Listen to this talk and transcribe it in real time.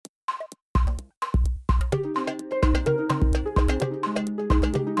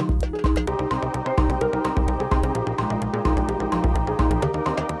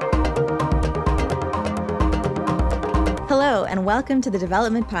and welcome to the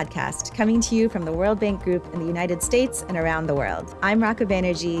Development Podcast, coming to you from the World Bank Group in the United States and around the world. I'm Raka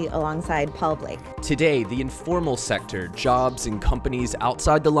Banerjee alongside Paul Blake. Today, the informal sector, jobs and companies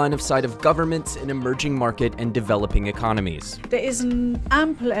outside the line of sight of governments in emerging market and developing economies. There is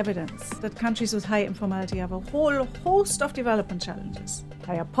ample evidence that countries with high informality have a whole host of development challenges.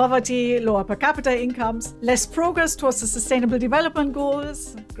 Higher poverty, lower per capita incomes, less progress towards the Sustainable Development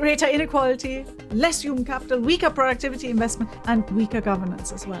Goals, greater inequality, less human capital, weaker productivity investment, and weaker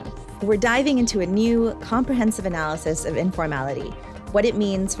governance as well. We're diving into a new comprehensive analysis of informality, what it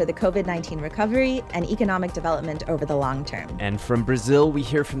means for the COVID-19 recovery and economic development over the long term. And from Brazil, we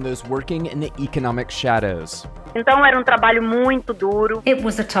hear from those working in the economic shadows. Então era trabalho muito duro. It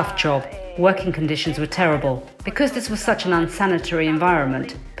was a tough job. Working conditions were terrible. Because this was such an unsanitary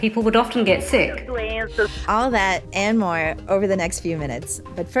environment, people would often get sick. All that and more over the next few minutes.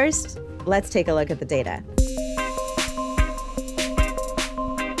 But first, let's take a look at the data.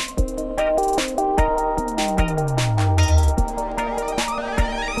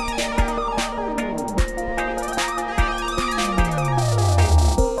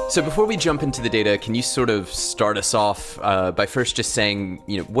 So before we jump into the data, can you sort of start us off by first just saying,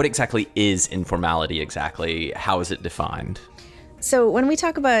 what exactly is informality exactly? How is it defined? So when we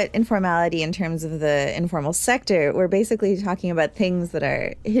talk about informality in terms of the informal sector, we're basically talking about things that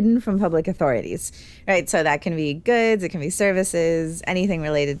are hidden from public authorities, right? So that can be goods, it can be services, anything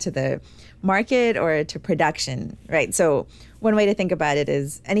related to the market or to production, right? So one way to think about it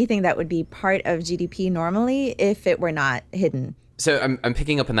is anything that would be part of GDP normally if it were not hidden. So I'm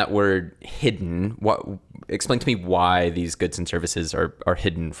picking up on that word hidden. Explain to me why these goods and services are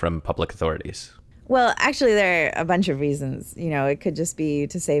hidden from public authorities. Well, actually, there are a bunch of reasons. It could just be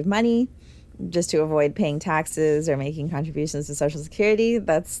to save money, just to avoid paying taxes or making contributions to Social Security.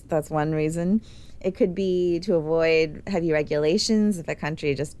 That's one reason. It could be to avoid heavy regulations if a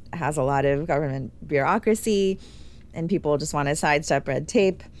country just has a lot of government bureaucracy and people just want to sidestep red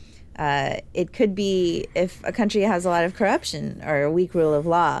tape. It could be if a country has a lot of corruption or a weak rule of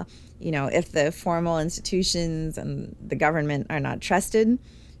law. If the formal institutions and the government are not trusted,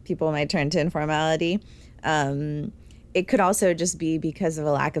 people might turn to informality. It could also just be because of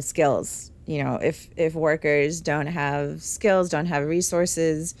a lack of skills. If workers don't have skills, don't have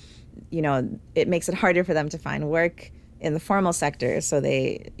resources, it makes it harder for them to find work in the formal sector. So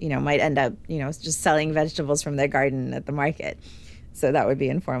they, might end up, just selling vegetables from their garden at the market. So that would be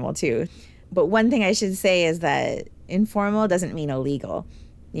informal too. But one thing I should say is that informal doesn't mean illegal.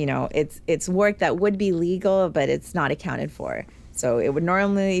 It's work that would be legal, but it's not accounted for. So it would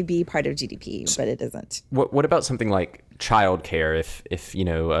normally be part of GDP, but it isn't. What about something like childcare? If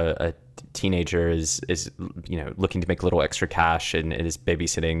a teenager is looking to make a little extra cash and is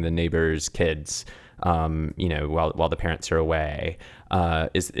babysitting the neighbor's kids, while the parents are away,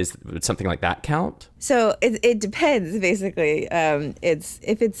 is something like that count? So it depends basically.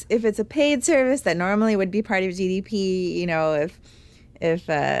 If it's a paid service that normally would be part of GDP, if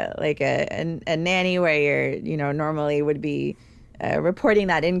like a nanny where you're normally would be reporting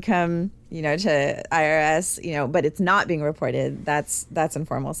that income, to IRS, but it's not being reported, that's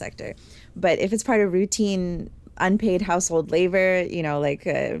informal sector. But if it's part of routine unpaid household labor, like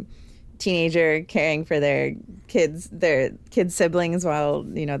a teenager caring for their kids' siblings while,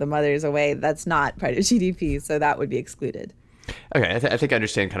 the mother's away, that's not part of GDP, so that would be excluded. Okay, I think I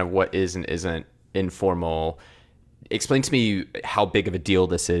understand kind of what is and isn't informal. Explain to me how big of a deal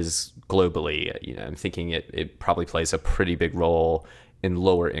this is globally. I'm thinking it probably plays a pretty big role in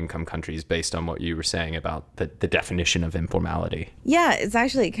lower income countries based on what you were saying about the definition of informality. Yeah, it's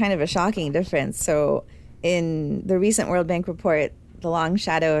actually kind of a shocking difference. So in the recent World Bank report, The Long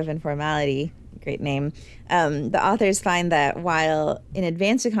Shadow of Informality, great name, the authors find that while in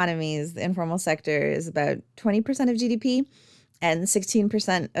advanced economies, the informal sector is about 20% of GDP and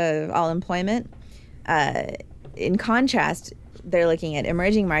 16% of all employment, in contrast, they're looking at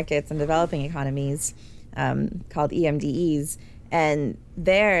emerging markets and developing economies called EMDEs. And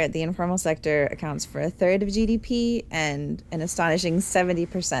there, the informal sector accounts for a third of GDP and an astonishing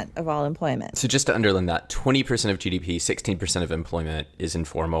 70% of all employment. So just to underline that, 20% of GDP, 16% of employment is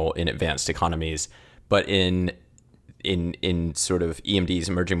informal in advanced economies. But in sort of EMDs,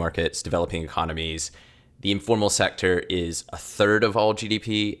 emerging markets, developing economies, the informal sector is a third of all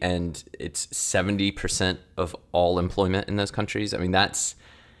GDP and it's 70% of all employment in those countries. I mean, that's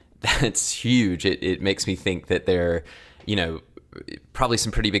huge. It makes me think that there, probably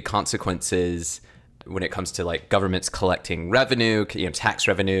some pretty big consequences when it comes to like governments collecting revenue, tax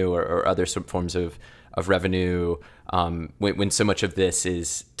revenue or other sort of forms of of revenue, when so much of this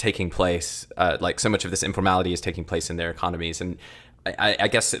is taking place, like so much of this informality is taking place in their economies. And I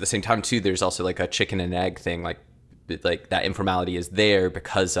guess at the same time too, there's also like a chicken and egg thing, like that informality is there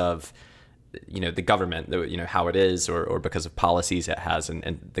because of, the government, how it is, or because of policies it has,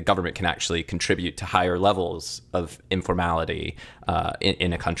 and the government can actually contribute to higher levels of informality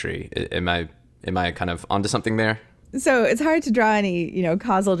in a country. Am I kind of onto something there? So it's hard to draw any,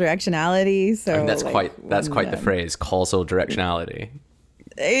 causal directionality. So I mean, that's quite the phrase, causal directionality.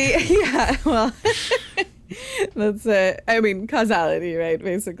 Yeah, well, that's causality, right?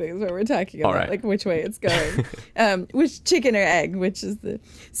 Basically, is what we're talking about. Right. Like which way it's going, which chicken or egg, which is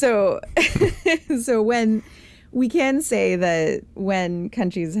so when we can say that when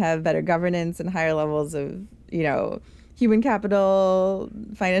countries have better governance and higher levels of, human capital,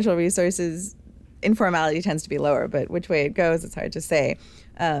 financial resources, informality tends to be lower, but which way it goes, it's hard to say.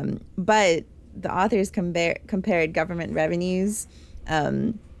 But the authors compared government revenues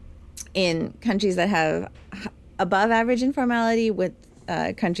in countries that have above average informality with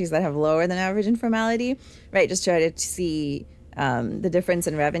countries that have lower than average informality, right? Just try to see the difference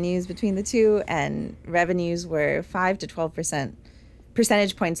in revenues between the two, and revenues were 5 to 12%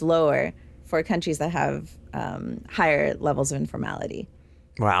 percentage points lower for countries that have higher levels of informality.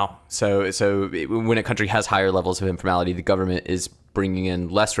 Wow. So when a country has higher levels of informality, the government is bringing in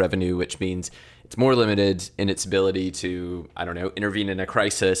less revenue, which means it's more limited in its ability to, intervene in a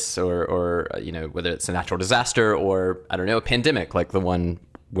crisis or whether it's a natural disaster or, a pandemic like the one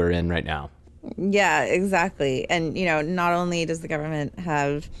we're in right now. Yeah, exactly. And, not only does the government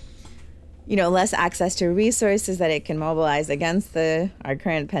have, less access to resources that it can mobilize against our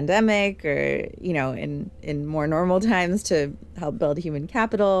current pandemic or, in more normal times to help build human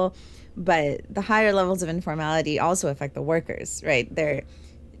capital, but the higher levels of informality also affect the workers, right? They're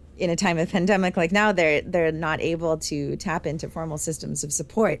in a time of pandemic like now, they're not able to tap into formal systems of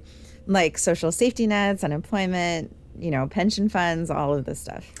support like social safety nets, unemployment, pension funds, all of this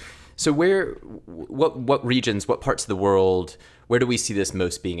stuff. So what regions, what parts of the world, where do we see this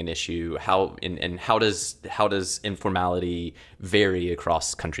most being an issue? How does informality vary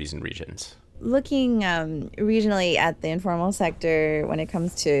across countries and regions? Looking regionally at the informal sector, when it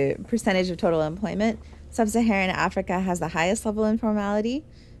comes to percentage of total employment, Sub-Saharan Africa has the highest level of informality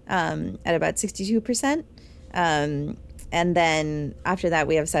at about 62%. And then after that,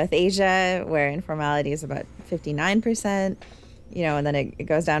 we have South Asia, where informality is about 59%, and then it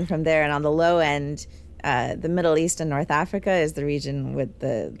goes down from there. And on the low end, the Middle East and North Africa is the region with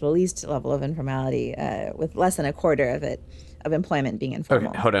the least level of informality, with less than a quarter of employment being informal.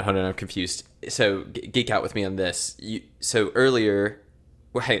 Okay, hold on, I'm confused. So geek out with me on this. So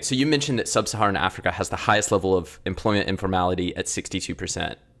you mentioned that Sub-Saharan Africa has the highest level of employment informality at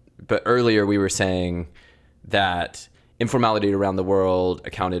 62%. But earlier we were saying that informality around the world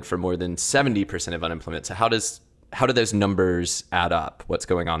accounted for more than 70% of unemployment. So how do those numbers add up? What's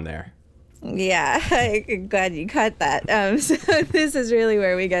going on there? Yeah, I'm glad you caught that. So this is really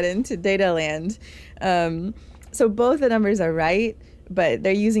where we get into data land. So both the numbers are right, but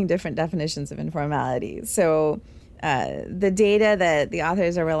they're using different definitions of informality. So the data that the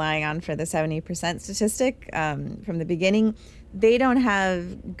authors are relying on for the 70% statistic from the beginning, they don't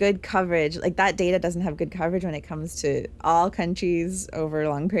have good coverage. Like that data doesn't have good coverage when it comes to all countries over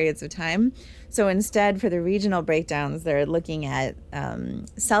long periods of time. So instead, for the regional breakdowns, they're looking at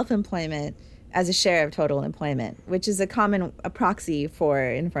self-employment as a share of total employment, which is a proxy for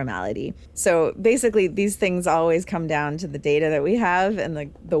informality. So basically, these things always come down to the data that we have and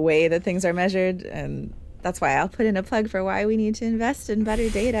the way that things are measured. And that's why I'll put in a plug for why we need to invest in better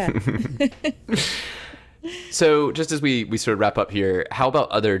data. So just as we sort of wrap up here, how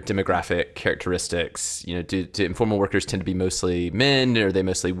about other demographic characteristics? Do informal workers tend to be mostly men? Are they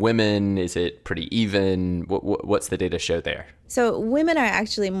mostly women? Is it pretty even? What's the data show there? So women are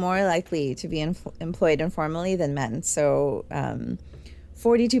actually more likely to be employed informally than men. So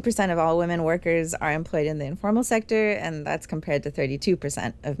 42% of all women workers are employed in the informal sector, and that's compared to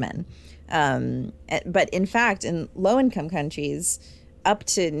 32% of men. But in fact, in low-income countries, up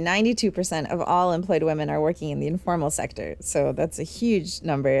to 92% of all employed women are working in the informal sector. So that's a huge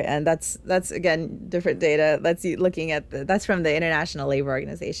number. And that's again, different data. That's looking at that's from the International Labor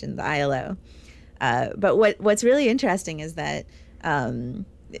Organization, the ILO. But what's really interesting is that, in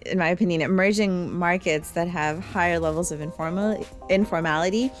my opinion, emerging markets that have higher levels of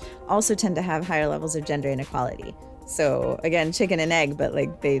informality also tend to have higher levels of gender inequality. So again, chicken and egg, but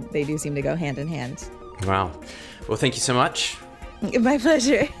they do seem to go hand in hand. Wow. Well, thank you so much. My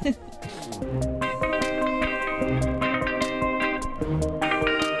pleasure.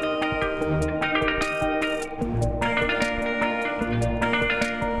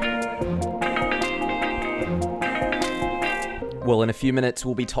 Well, in a few minutes,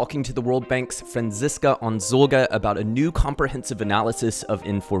 we'll be talking to the World Bank's Franziska Onzoga about a new comprehensive analysis of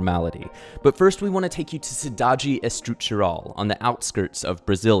informality. But first, we want to take you to Cidade Estrutural, on the outskirts of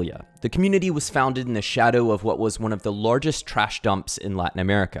Brasilia. The community was founded in the shadow of what was one of the largest trash dumps in Latin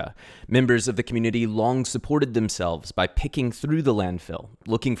America. Members of the community long supported themselves by picking through the landfill,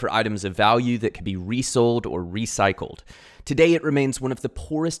 looking for items of value that could be resold or recycled. Today, it remains one of the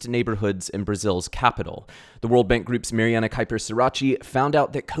poorest neighborhoods in Brazil's capital. The World Bank Group's Mariana Kuiper-Sirachi found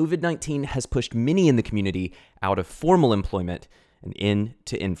out that COVID-19 has pushed many in the community out of formal employment and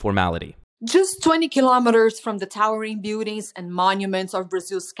into informality. Just 20 kilometers from the towering buildings and monuments of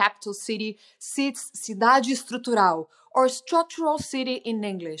Brazil's capital city sits Cidade Estrutural, or structural city in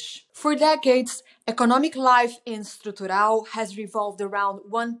English. For decades, economic life in Estrutural has revolved around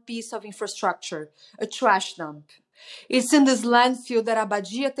one piece of infrastructure, a trash dump. It's in this landfill that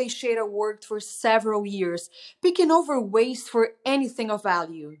Abadia Teixeira worked for several years, picking over waste for anything of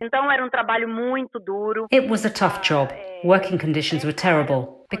value. Então era trabalho muito duro. It was a tough job. Working conditions were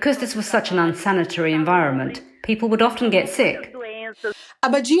terrible. Because this was such an unsanitary environment, people would often get sick.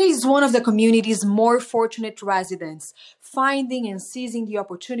 Abadia is one of the community's more fortunate residents, finding and seizing the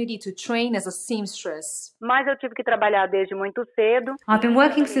opportunity to train as a seamstress. Mas eu tive que trabalhar desde muito cedo. I've been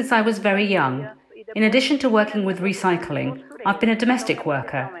working since I was very young. In addition to working with recycling, I've been a domestic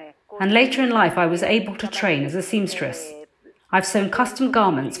worker, and later in life I was able to train as a seamstress. I've sewn custom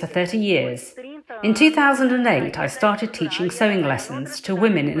garments for 30 years. In 2008, I started teaching sewing lessons to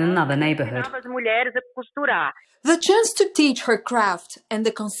women in another neighborhood. The chance to teach her craft and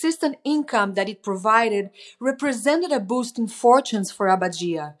the consistent income that it provided represented a boost in fortunes for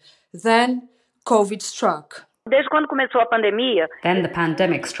Abadia. Then, COVID struck. Desde quando começou a pandemia, Then the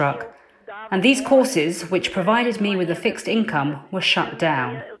pandemic struck. And these courses, which provided me with a fixed income, were shut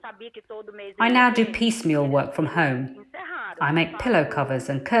down. I now do piecemeal work from home. I make pillow covers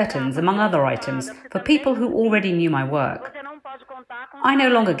and curtains, among other items, for people who already knew my work. I no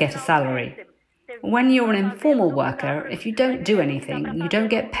longer get a salary. When you're an informal worker, if you don't do anything, you don't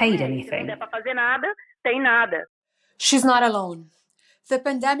get paid anything. She's not alone. The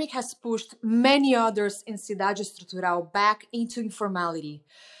pandemic has pushed many others in Cidade Estrutural back into informality.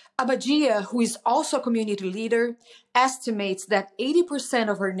 Abadia, who is also a community leader, estimates that 80%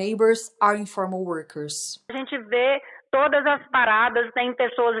 of her neighbors are informal workers.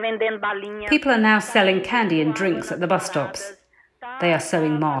 People are now selling candy and drinks at the bus stops. They are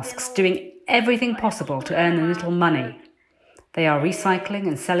sewing masks, doing everything possible to earn a little money. They are recycling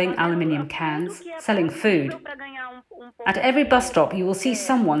and selling aluminium cans, selling food. At every bus stop, you will see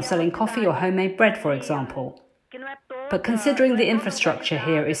someone selling coffee or homemade bread, for example. But considering the infrastructure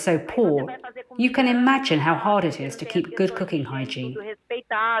here is so poor, you can imagine how hard it is to keep good cooking hygiene.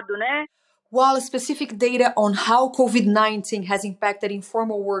 While specific data on how COVID-19 has impacted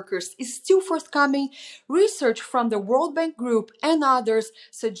informal workers is still forthcoming, research from the World Bank Group and others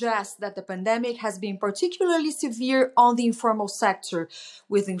suggests that the pandemic has been particularly severe on the informal sector,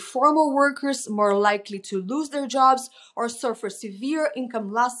 with informal workers more likely to lose their jobs or suffer severe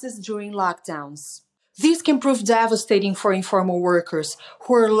income losses during lockdowns. This can prove devastating for informal workers,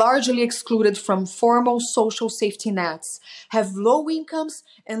 who are largely excluded from formal social safety nets, have low incomes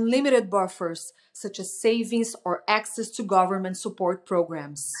and limited buffers, such as savings or access to government support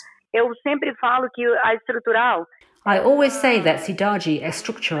programs. Eu sempre falo que a estrutural. I always say that Cidade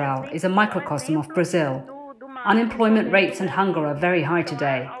Estrutural is a microcosm of Brazil. Unemployment rates and hunger are very high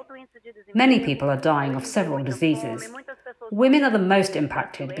today. Many people are dying of several diseases. Women are the most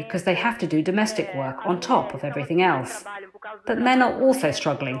impacted because they have to do domestic work on top of everything else. But men are also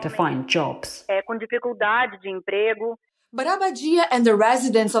struggling to find jobs. But Abadia and the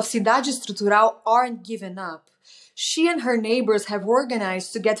residents of Cidade Estrutural aren't giving up. She and her neighbors have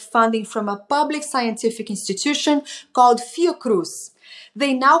organized to get funding from a public scientific institution called Fiocruz.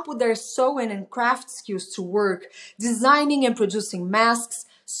 They now put their sewing and craft skills to work, designing and producing masks,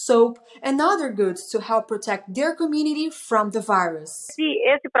 soap, and other goods to help protect their community from the virus.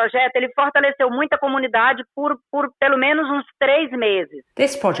 Esse projeto ele fortaleceu muito a comunidade por pelo menos uns 3 meses.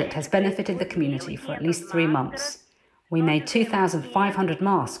 This project has benefited the community for at least 3 months. We made 2,500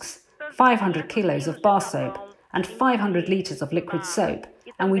 masks, 500 kilos of bar soap, and 500 litres of liquid soap,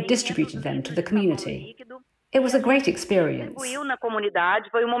 and we distributed them to the community. It was a great experience.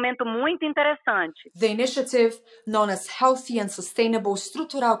 The initiative, known as Healthy and Sustainable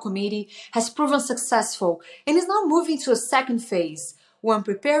Estrutural Committee, has proven successful and is now moving to a second phase, one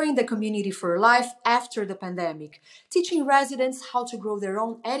preparing the community for life after the pandemic, teaching residents how to grow their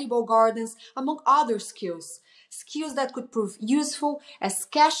own edible gardens, among other skills. skills that could prove useful as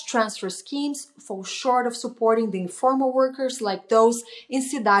cash transfer schemes fall short of supporting the informal workers like those in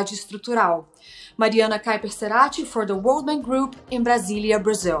Cidade Estrutural. Mariana Kuiper-Cerati for the World Bank Group in Brasília,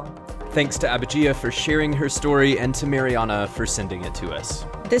 Brazil. Thanks to Abhijit for sharing her story and to Mariana for sending it to us.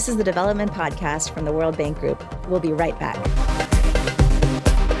 This is the Development Podcast from the World Bank Group. We'll be right back.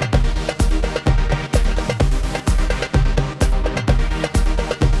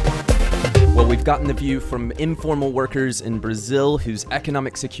 We've gotten the view from informal workers in Brazil whose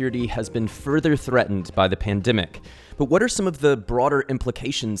economic security has been further threatened by the pandemic. But what are some of the broader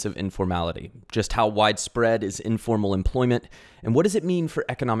implications of informality? Just how widespread is informal employment? And what does it mean for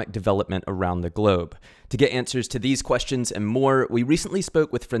economic development around the globe? To get answers to these questions and more, we recently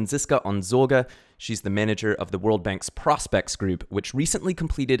spoke with Franziska Onzoga. She's the manager of the World Bank's Prospects Group, which recently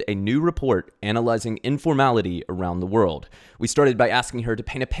completed a new report analyzing informality around the world. We started by asking her to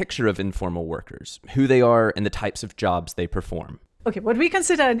paint a picture of informal workers, who they are, and the types of jobs they perform. Okay, what we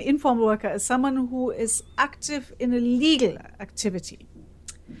consider an informal worker is someone who is active in a legal activity.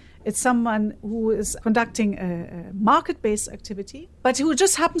 It's someone who is conducting a market-based activity, but who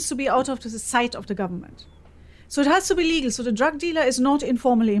just happens to be out of the sight of the government. So it has to be legal. So the drug dealer is not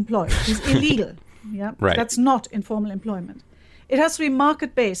informally employed. He's illegal. Yeah, right. That's not informal employment. It has to be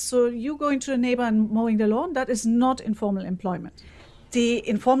market-based. So you going to a neighbor and mowing the lawn, that is not informal employment. The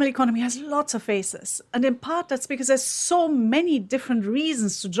informal economy has lots of faces. And in part, that's because there's so many different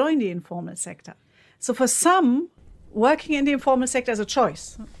reasons to join the informal sector. So for some, working in the informal sector is a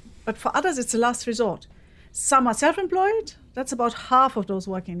choice. But for others, it's a last resort. Some are self-employed. That's about half of those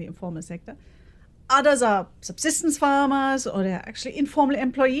working in the informal sector. Others are subsistence farmers, or they're actually informal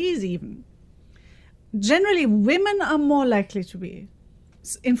employees even. Generally, women are more likely to be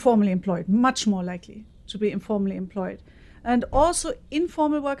informally employed, much more likely to be informally employed. And also,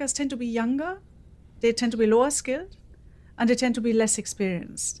 informal workers tend to be younger, they tend to be lower skilled, and they tend to be less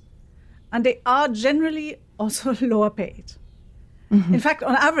experienced. And they are generally also lower paid. Mm-hmm. In fact,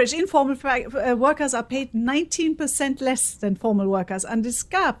 on average, informal workers are paid 19% less than formal workers. And this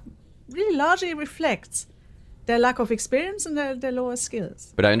gap really largely reflects their lack of experience and their lower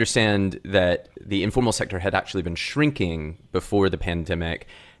skills. But I understand that the informal sector had actually been shrinking before the pandemic.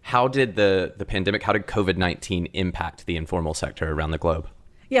 How did the pandemic, how did COVID-19 impact the informal sector around the globe?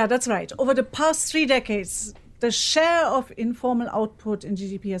 Yeah, that's right. Over the past 3 decades, the share of informal output in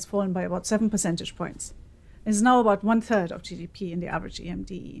GDP has fallen by about 7 percentage points. It's now about 1/3 of GDP in the average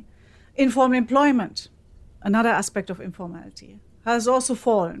EMD. Informal employment, another aspect of informality, has also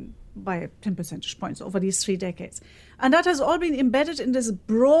fallen by 10 percentage points over these 3 decades. And that has all been embedded in this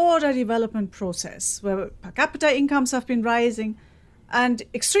broader development process where per capita incomes have been rising and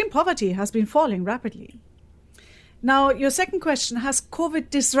extreme poverty has been falling rapidly. Now, your second question, has COVID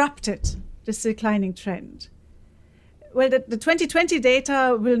disrupted this declining trend? Well, the 2020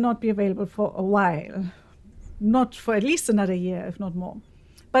 data will not be available for a while, not for at least another year, if not more.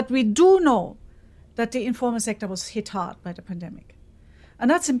 But we do know that the informal sector was hit hard by the pandemic. And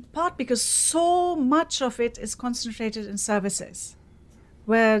that's in part because so much of it is concentrated in services,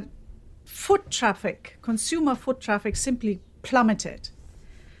 where foot traffic, consumer foot traffic, simply plummeted.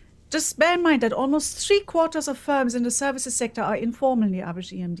 Just bear in mind that almost 3/4 of firms in the services sector are informal in the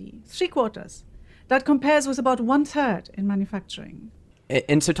average EMD. 3/4. That compares with about 1/3 in manufacturing.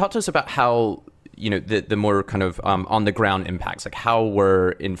 And so talk to us about how, the more kind of on the ground impacts, like how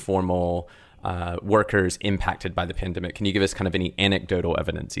were informal workers impacted by the pandemic? Can you give us kind of any anecdotal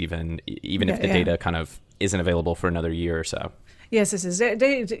evidence, even if the data kind of isn't available for another year or so? Yes, this is.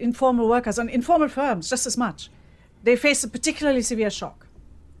 The informal workers and informal firms just as much. They faced a particularly severe shock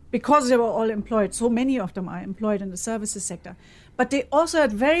because they were all employed. So many of them are employed in the services sector. But they also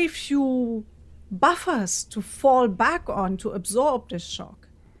had very few buffers to fall back on to absorb this shock.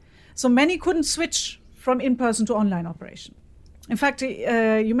 So many couldn't switch from in-person to online operation. In fact,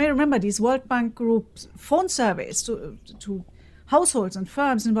 you may remember these World Bank Group phone surveys to households and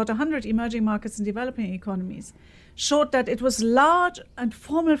firms in about 100 emerging markets and developing economies showed that it was large and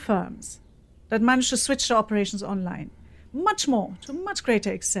formal firms that managed to switch their operations online, much more, to a much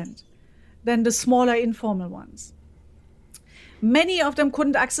greater extent, than the smaller informal ones. Many of them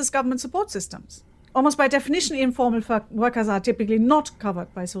couldn't access government support systems. Almost by definition, informal workers are typically not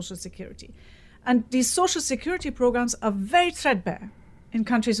covered by Social Security. And these Social Security programs are very threadbare in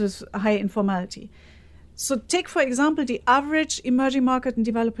countries with high informality. So take, for example, the average emerging market and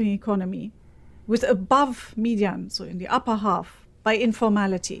developing economy with above median, so in the upper half, by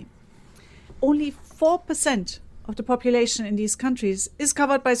informality. Only 4% of the population in these countries is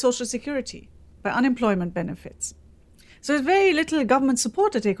covered by Social Security, by unemployment benefits. So there's very little government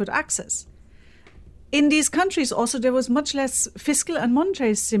support that they could access. In these countries also, there was much less fiscal and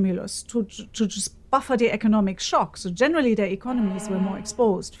monetary stimulus to just buffer the economic shock. So generally, their economies were more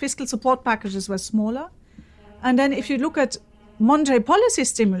exposed. Fiscal support packages were smaller. And then if you look at monetary policy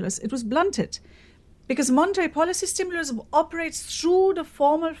stimulus, it was blunted. Because monetary policy stimulus operates through the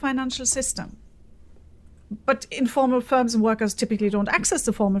formal financial system. But informal firms and workers typically don't access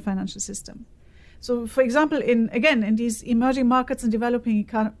the formal financial system. So, for example, in these emerging markets and developing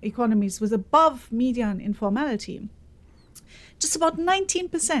economies with above median informality, just about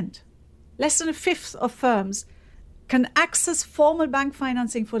 19%, less than a fifth of firms can access formal bank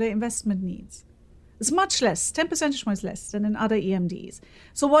financing for their investment needs. It's much less, 10 percentage points less than in other EMDs.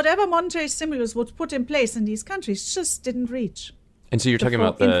 So whatever monetary stimulus was put in place in these countries just didn't reach. And so you're talking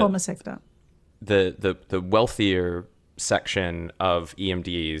about the informal sector. The wealthier section of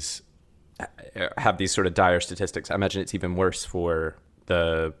EMDs have these sort of dire statistics. I imagine it's even worse for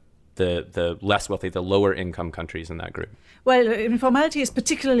the less wealthy, the lower income countries in that group. Well, informality is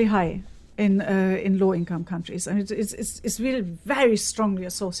particularly high in low income countries, and it's really very strongly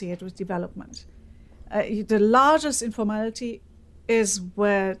associated with development. The largest informality is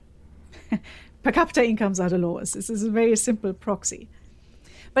where per capita incomes are the lowest. This is a very simple proxy.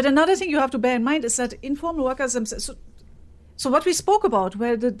 But another thing you have to bear in mind is that informal workers themselves. So what we spoke about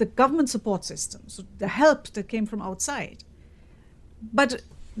were the government support systems, so the help that came from outside. But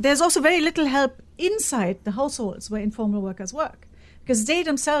there's also very little help inside the households where informal workers work, because they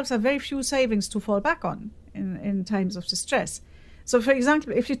themselves have very few savings to fall back on in times of distress. So, for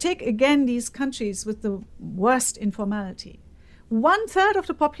example, if you take, again, these countries with the worst informality, 1/3 of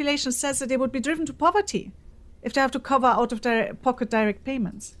the population says that they would be driven to poverty if they have to cover out of their pocket direct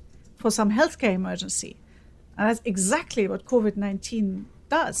payments for some healthcare emergency. And that's exactly what COVID-19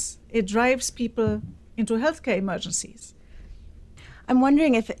 does. It drives people into healthcare emergencies. I'm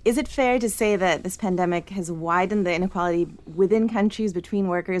wondering is it fair to say that this pandemic has widened the inequality within countries between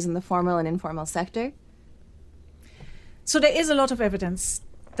workers in the formal and informal sector? So there is a lot of evidence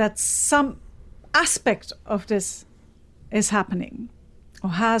that some aspect of this is happening or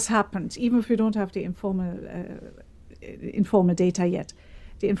has happened, even if we don't have the informal data yet.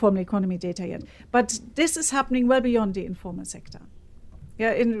 The informal economy data yet. But this is happening well beyond the informal sector.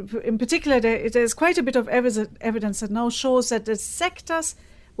 Yeah, in particular, there's quite a bit of evidence that now shows that the sectors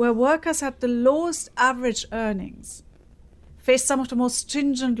where workers had the lowest average earnings faced some of the most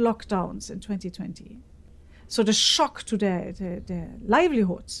stringent lockdowns in 2020. So the shock to their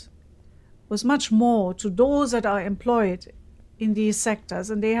livelihoods was much more to those that are employed in these sectors,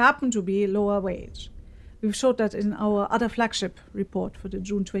 and they happen to be lower wage. We've showed that in our other flagship report for the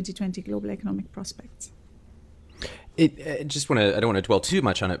June 2020 Global Economic Prospects. I don't want to dwell too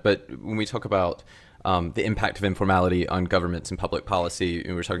much on it, but when we talk about the impact of informality on governments and public policy,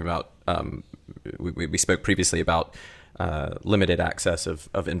 we were talking about, we spoke previously about limited access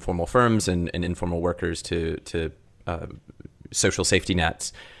of informal firms and informal workers to social safety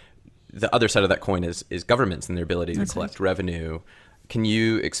nets. The other side of that coin is governments and their ability to collect revenue. Can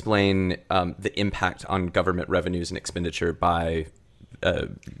you explain the impact on government revenues and expenditure by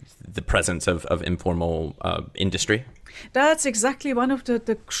the presence of informal industry? That's exactly one of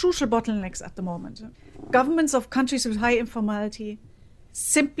the crucial bottlenecks at the moment. Governments of countries with high informality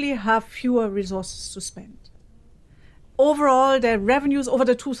simply have fewer resources to spend. Overall, their revenues over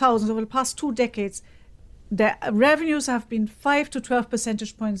the 2000s, over the past 2 decades, their revenues have been 5 to 12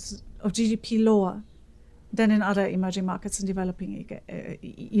 percentage points of GDP lower than in other emerging markets and developing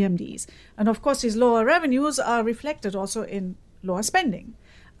EMDs. And of course, these lower revenues are reflected also in lower spending.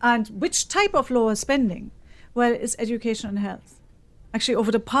 And which type of lower spending? Well, it's education and health. Actually,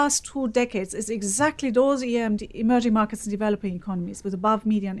 over the past 2 decades, it's exactly those emerging markets and developing economies with above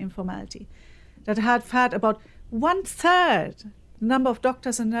median informality that have had about 1/3 number of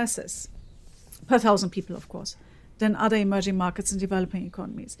doctors and nurses per 1,000 people, of course, than other emerging markets and developing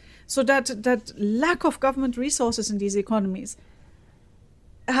economies. So that lack of government resources in these economies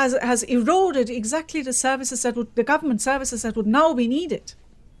has eroded exactly the government services that would now be needed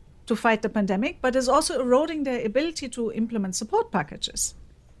to fight the pandemic, but is also eroding their ability to implement support packages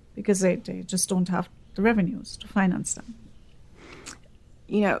because they just don't have the revenues to finance them.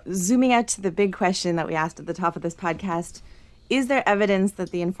 You know, zooming out to the big question that we asked at the top of this podcast, is there evidence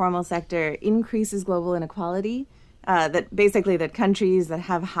that the informal sector increases global inequality? That countries that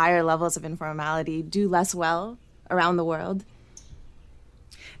have higher levels of informality do less well around the world?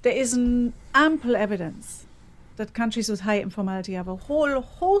 There is ample evidence that countries with high informality have a whole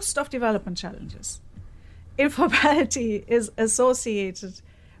host of development challenges. Informality is associated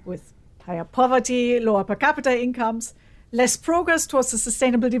with higher poverty, lower per capita incomes, less progress towards the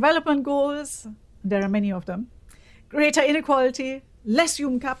Sustainable Development Goals, There are many of them. Greater inequality, less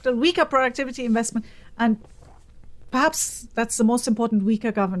human capital, weaker productivity investment, and perhaps that's the most important,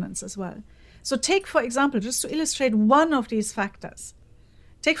 weaker governance as well. So take, for example, just to illustrate one of these factors,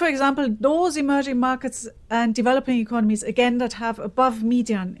 take, for example, those emerging markets and developing economies, again, that have above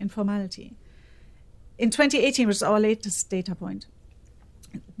median informality. In 2018, which is our latest data point,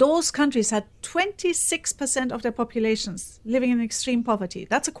 those countries had 26% of their populations living in extreme poverty.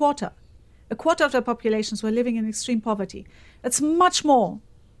 That's a quarter. A quarter of their populations were living in extreme poverty. That's much more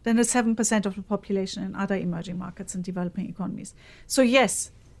than the 7% of the population in other emerging markets and developing economies. So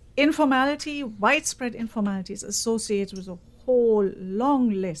yes, informality, widespread informality is associated with a whole long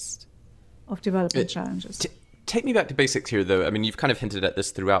list of development challenges. Take me back to basics here, though. I mean, you've kind of hinted at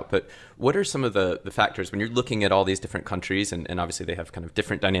this throughout, but what are some of the factors when you're looking at all these different countries, and obviously they have kind of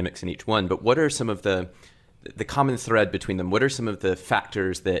different dynamics in each one, but what are some of the common thread between them? What are some of the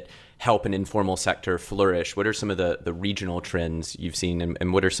factors that help an informal sector flourish? What are some of the regional trends you've seen,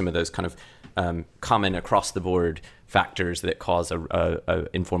 and what are some of those kind of common across the board factors that cause a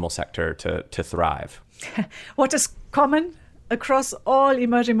informal sector to thrive? What is common across all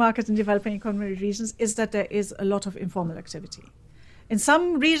emerging markets and developing economy regions is that there is a lot of informal activity. In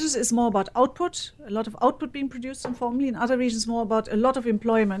some regions, it's more about output, a lot of output being produced informally. In other regions, more about a lot of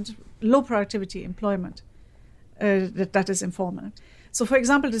employment, low productivity employment that is informal. So, for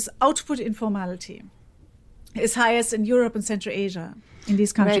example, this output informality is highest in Europe and Central Asia, in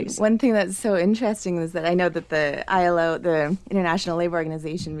these countries. Right. One thing that's so interesting is that I know that the ILO, the International Labour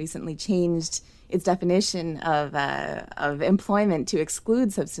Organization, recently changed its definition of employment to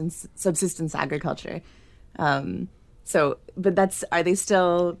exclude subsistence agriculture. But are they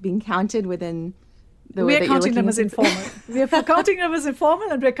still being counted within the way that you're looking at them? We are counting them as informal. We are counting them as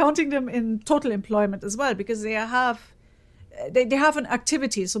informal, and we're counting them in total employment as well, because they have an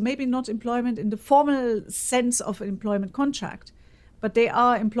activity. So maybe not employment in the formal sense of an employment contract, but they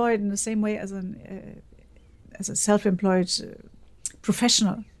are employed in the same way as a self-employed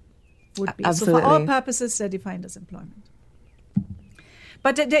professional would be. Absolutely. So for our purposes, they're defined as employment.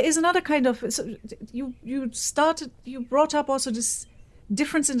 But there is another kind of, so you brought up also this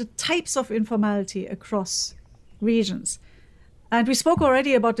difference in the types of informality across regions. And we spoke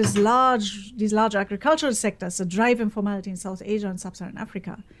already about these large agricultural sectors that drive informality in South Asia and Sub-Saharan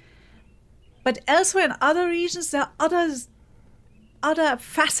Africa. But elsewhere in other regions, there are other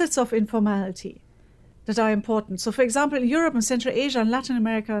facets of informality that are important. So, for example, in Europe and Central Asia and Latin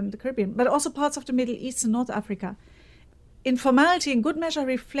America and the Caribbean, but also parts of the Middle East and North Africa, informality in good measure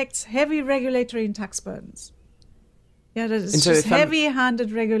reflects heavy regulatory and tax burdens. Yeah, that is just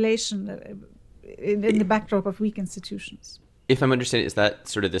heavy-handed regulation in the backdrop of weak institutions. If I'm understanding, is that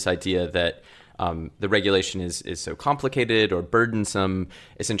sort of this idea that the regulation is so complicated or burdensome?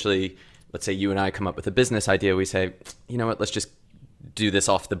 Essentially, let's say you and I come up with a business idea. We say, you know what, let's just do this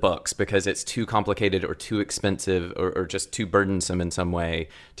off the books because it's too complicated or too expensive or just too burdensome in some way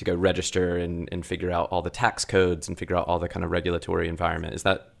to go register and figure out all the tax codes and figure out all the kind of regulatory environment.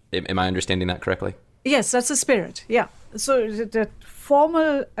 Am I understanding that correctly? Yes, that's the spirit. Yeah. So that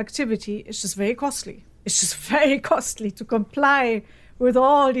formal activity is just very costly. It's just very costly to comply with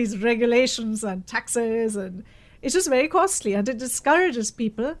all these regulations and taxes, and it's just very costly, and it discourages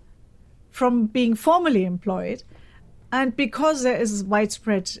people from being formally employed. And because there is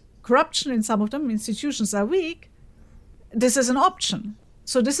widespread corruption in some of them, institutions are weak, this is an option.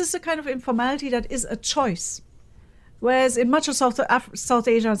 So this is the kind of informality that is a choice. Whereas in much of South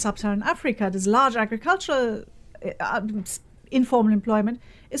Asia and Sub-Saharan Africa, this large agricultural informal employment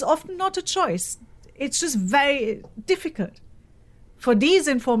is often not a choice. It's just very difficult for these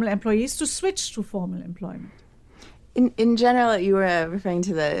informal employees to switch to formal employment. In general, you were referring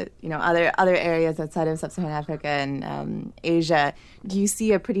to the other areas outside of Sub-Saharan Africa and Asia. Do you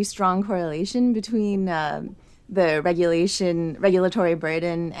see a pretty strong correlation between the regulatory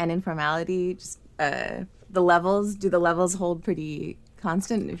burden and informality? Just, the levels, do the levels hold pretty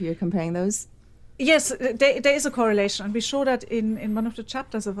constant if you're comparing those? Yes, there is a correlation, and we show that in one of the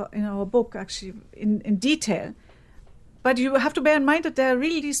chapters in our book, actually, in detail. But you have to bear in mind that there are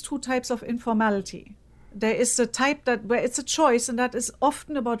really these two types of informality. There is the type where it's a choice, and that is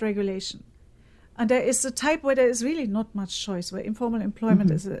often about regulation. And there is the type where there is really not much choice, where informal employment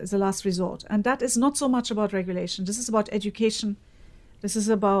is a last resort. And that is not so much about regulation. This is about education. This is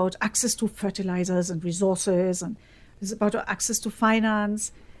about access to fertilizers and resources, and this is about access to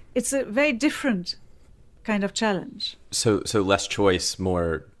finance. It's a very different kind of challenge. So less choice,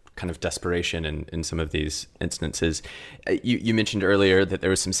 more kind of desperation in some of these instances. You mentioned earlier that there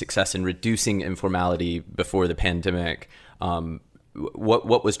was some success in reducing informality before the pandemic.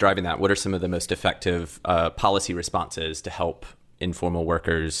 what was driving that? What are some of the most effective policy responses to help informal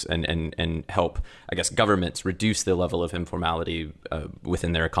workers and help, I guess, governments reduce the level of informality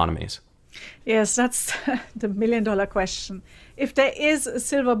within their economies? Yes, that's the million-dollar question. If there is a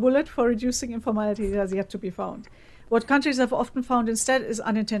silver bullet for reducing informality, it has yet to be found. What countries have often found instead is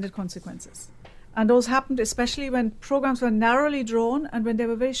unintended consequences. And those happened especially when programs were narrowly drawn and when they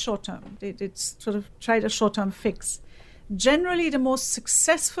were very short-term. They sort of tried a short-term fix. Generally, the most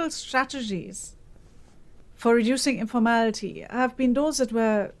successful strategies for reducing informality have been those that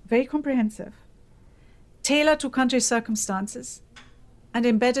were very comprehensive, tailored to country circumstances, and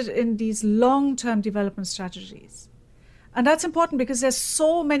embedded in these long-term development strategies. And that's important because there's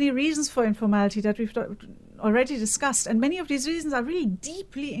so many reasons for informality that we've already discussed. And many of these reasons are really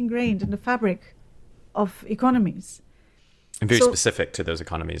deeply ingrained in the fabric of economies. And very specific to those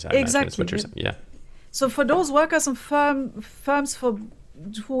economies, I imagine, is what you're saying. Yeah. So for those workers and firms for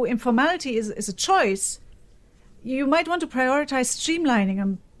who informality is a choice, you might want to prioritize streamlining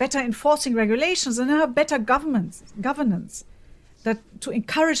and better enforcing regulations and have better governance that to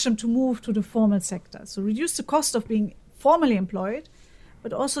encourage them to move to the formal sector. So reduce the cost of being formally employed,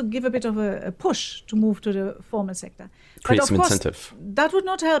 but also give a bit of a push to move to the formal sector. Create but some of course, incentive. That would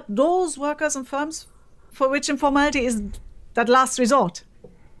not help those workers and firms for which informality is that last resort,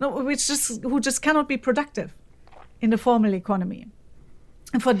 who just cannot be productive in the formal economy.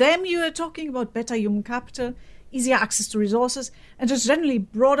 And for them, you are talking about better human capital, easier access to resources, and just generally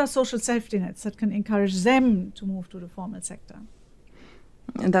broader social safety nets that can encourage them to move to the formal sector.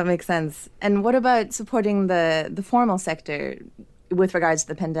 That makes sense. And what about supporting the formal sector with regards to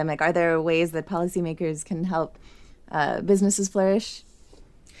the pandemic? Are there ways that policymakers can help businesses flourish?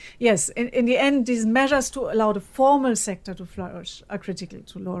 Yes, in the end, these measures to allow the formal sector to flourish are critical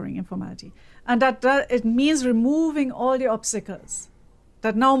to lowering informality. And that it means removing all the obstacles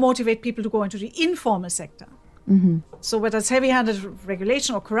that now motivate people to go into the informal sector. Mm-hmm. So whether it's heavy-handed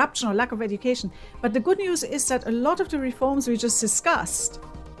regulation or corruption or lack of education. But the good news is that a lot of the reforms we just discussed,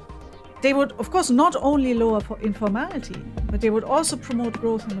 they would, of course, not only lower informality, but they would also promote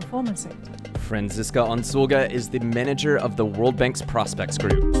growth in the formal sector. Franziska Onsoga is the manager of the World Bank's Prospects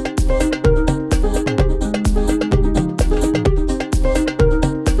Group.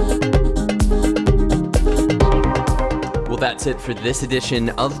 That's it for this edition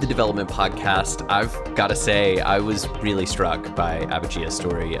of the Development Podcast. I've got to say, I was really struck by Abagia's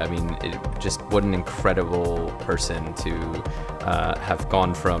story. I mean, just what an incredible person to have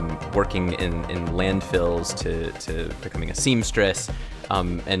gone from working in landfills to becoming a seamstress.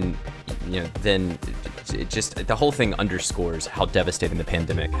 And, then it just the whole thing underscores how devastating the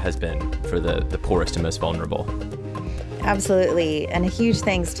pandemic has been for the poorest and most vulnerable. Absolutely. And a huge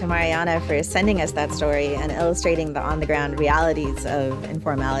thanks to Mariana for sending us that story and illustrating the on-the-ground realities of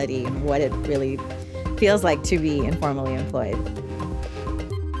informality and what it really feels like to be informally employed.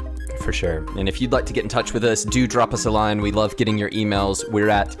 For sure. And if you'd like to get in touch with us, do drop us a line. We love getting your emails. We're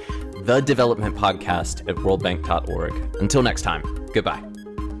at thedevelopmentpodcast@worldbank.org. Until next time, goodbye.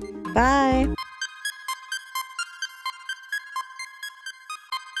 Bye.